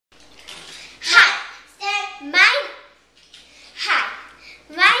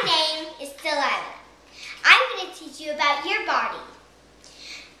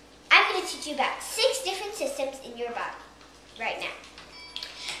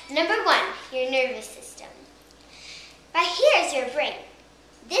Number 1, your nervous system. Right here is your brain.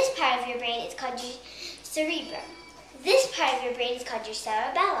 This part of your brain is called your cerebrum. This part of your brain is called your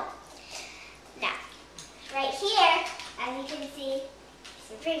cerebellum. Now, right here, as you can see, is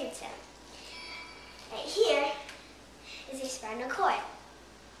your brain cell. Right here is your spinal cord.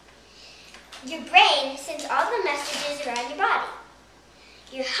 Your brain sends all the messages around your body.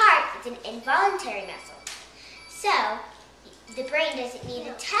 Your heart is an involuntary muscle. So, the brain doesn't need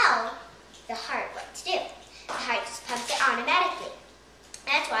to tell the heart what to do. The heart just pumps it automatically.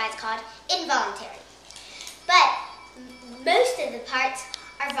 That's why it's called involuntary. But most of the parts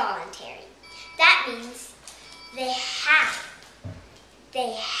are voluntary. That means they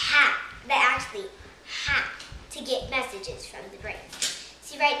actually have to get messages from the brain.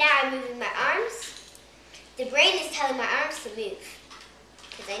 See, right now I'm moving my arms. The brain is telling my arms to move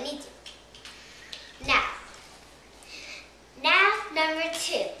because I need to. Now, number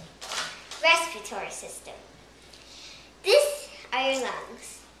 2, respiratory system. This are your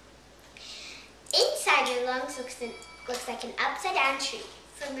lungs. Inside your lungs looks like an upside down tree.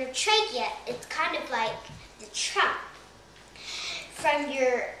 From your trachea, it's kind of like the trunk. From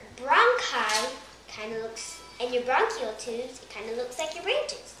your bronchi, and your bronchial tubes, it kind of looks like your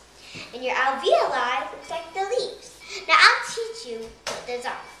branches. And your alveoli looks like the leaves. Now I'll teach you what those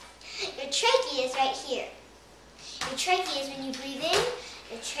are. Your trachea is right here. Your trachea is when you breathe in,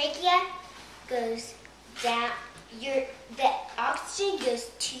 your trachea goes down, the oxygen goes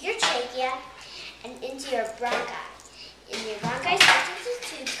to your trachea and into your bronchi. In your bronchi starts with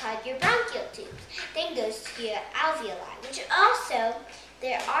the tubes called your bronchial tubes, then goes to your alveoli, which also,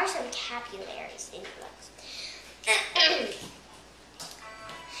 there are some capillaries in your lungs.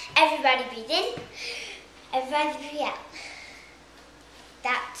 Everybody breathe in, everybody breathe out.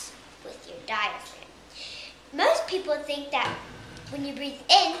 That's with your diaphragm. Most people think that when you breathe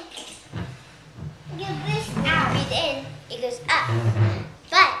in, breathe in, it goes up.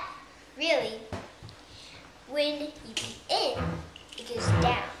 But really, when you breathe in, it goes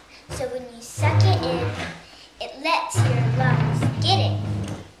down. So when you suck it in, it lets your lungs get it.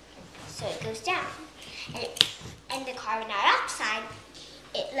 So it goes down. And the carbon dioxide,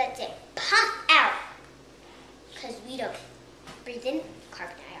 it lets it pump out because we don't breathe in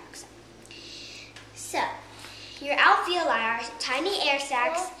carbon dioxide. So, your alveoli are tiny air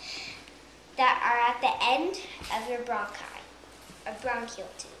sacs that are at the end of your bronchi, or bronchial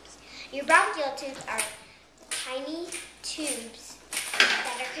tubes. Your bronchial tubes are tiny tubes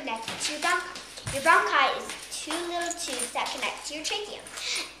that are connected to your bronchi. Your bronchi is 2 little tubes that connect to your trachea.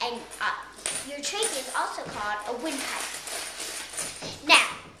 And your trachea is also called a windpipe. Now,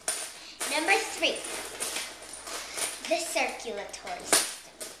 number 3, the circulatory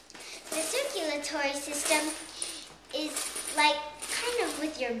system. The circulatory system is like kind of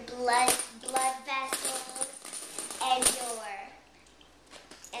with your blood vessels and your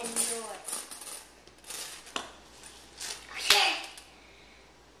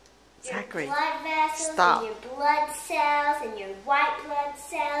Zachary, blood vessels stop. And your blood cells and your white blood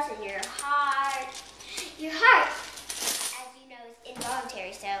cells and your heart. Your heart, as you know, is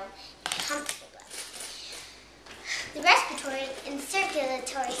involuntary, so it pumps the blood. The respiratory and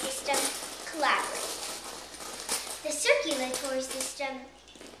circulatory system collaborate. The circulatory system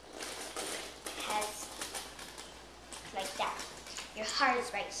has like that. Your heart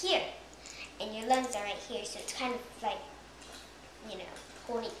is right here, and your lungs are right here, so it's kind of like,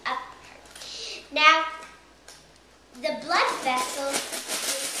 holding up. Now, the blood vessels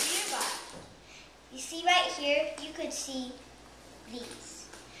go to your body. You see right here, you could see these.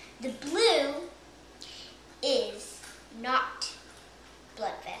 The blue is not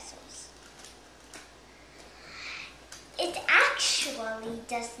blood vessels. It actually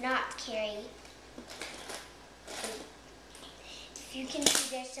does not carry food. If you can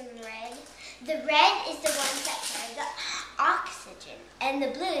see, there's some red. The red is the ones that carry the oxygen, and the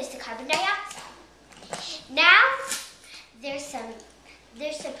blue is the carbon dioxide. Now, they're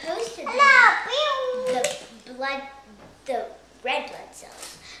supposed to be the red blood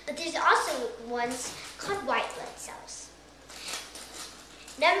cells, but there's also ones called white blood cells.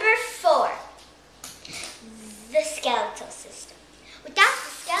 Number 4, the skeletal system. Without the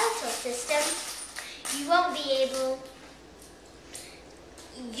skeletal system, you won't be able,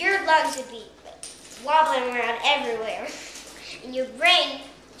 your lungs would be wobbling around everywhere, and your brain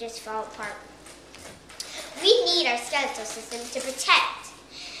would just fall apart. We need our skeletal system to protect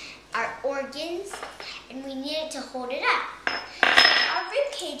our organs, and we need it to hold it up. Our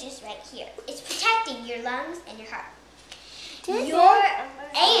rib cage is right here. It's protecting your lungs and your heart.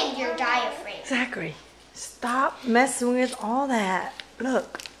 And your diaphragm. Zachary, stop messing with all that.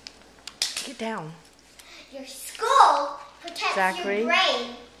 Look. Get down. Your skull protects Zachary. your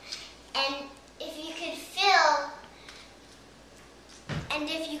brain, and if you could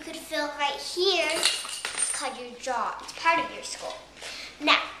feel right here, it's called your jaw. It's part of your skull.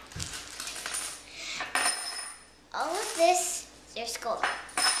 Now, all of this is your skull,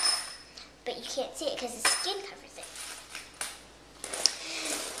 but you can't see it because the skin covers it.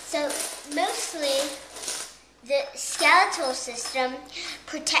 So mostly the skeletal system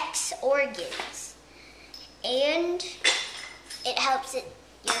protects organs, and it helps your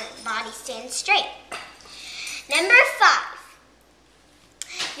body stand straight. Number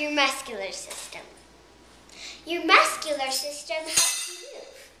 5, your muscular system. Your muscular system helps you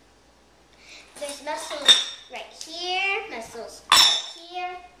move. There's muscles right here, muscles right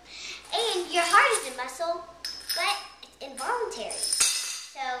here, and your heart is a muscle, but it's involuntary.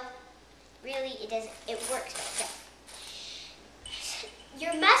 So really it works by itself.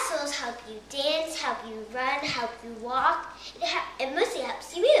 Your muscles help you dance, help you run, help you walk. It mostly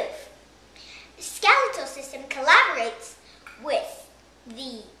helps you move. The skeletal system collaborates with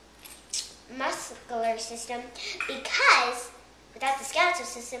the muscular system because without the skeletal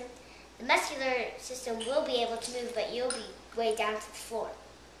system, the muscular system will be able to move, but you'll be way down to the floor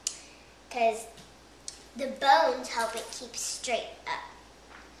because the bones help it keep straight up.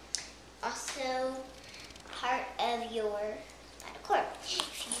 Also, part of your spinal cord.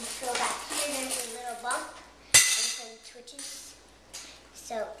 If you feel back here, there's a little bump and some twitches.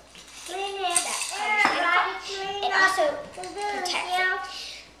 So it also protects it.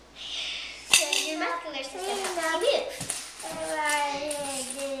 So your muscular system helps you move.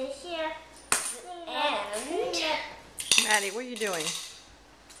 And Maddie, what are you doing?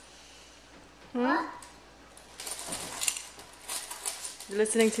 Hmm? You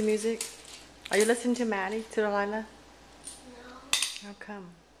listening to music? Are you listening to Maddie, to Delilah? no. How come?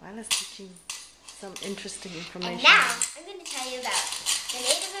 Lila's teaching some interesting information. And now I'm going to tell you about the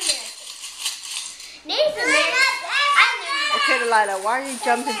Native Americans. Native Americans. Okay, Delilah, why are you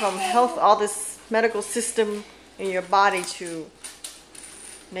jumping from health, all this medical system in your body to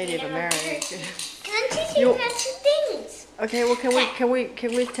Native American? Because I'm teaching you about 2 things. Okay, well, can we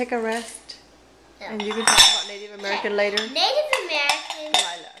take a rest? No. And you can talk about Native American later. Native Americans.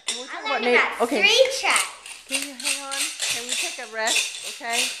 Delilah, can we talk I about learned about 3 tribes. Can you hang on? Can we take a rest?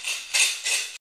 Okay.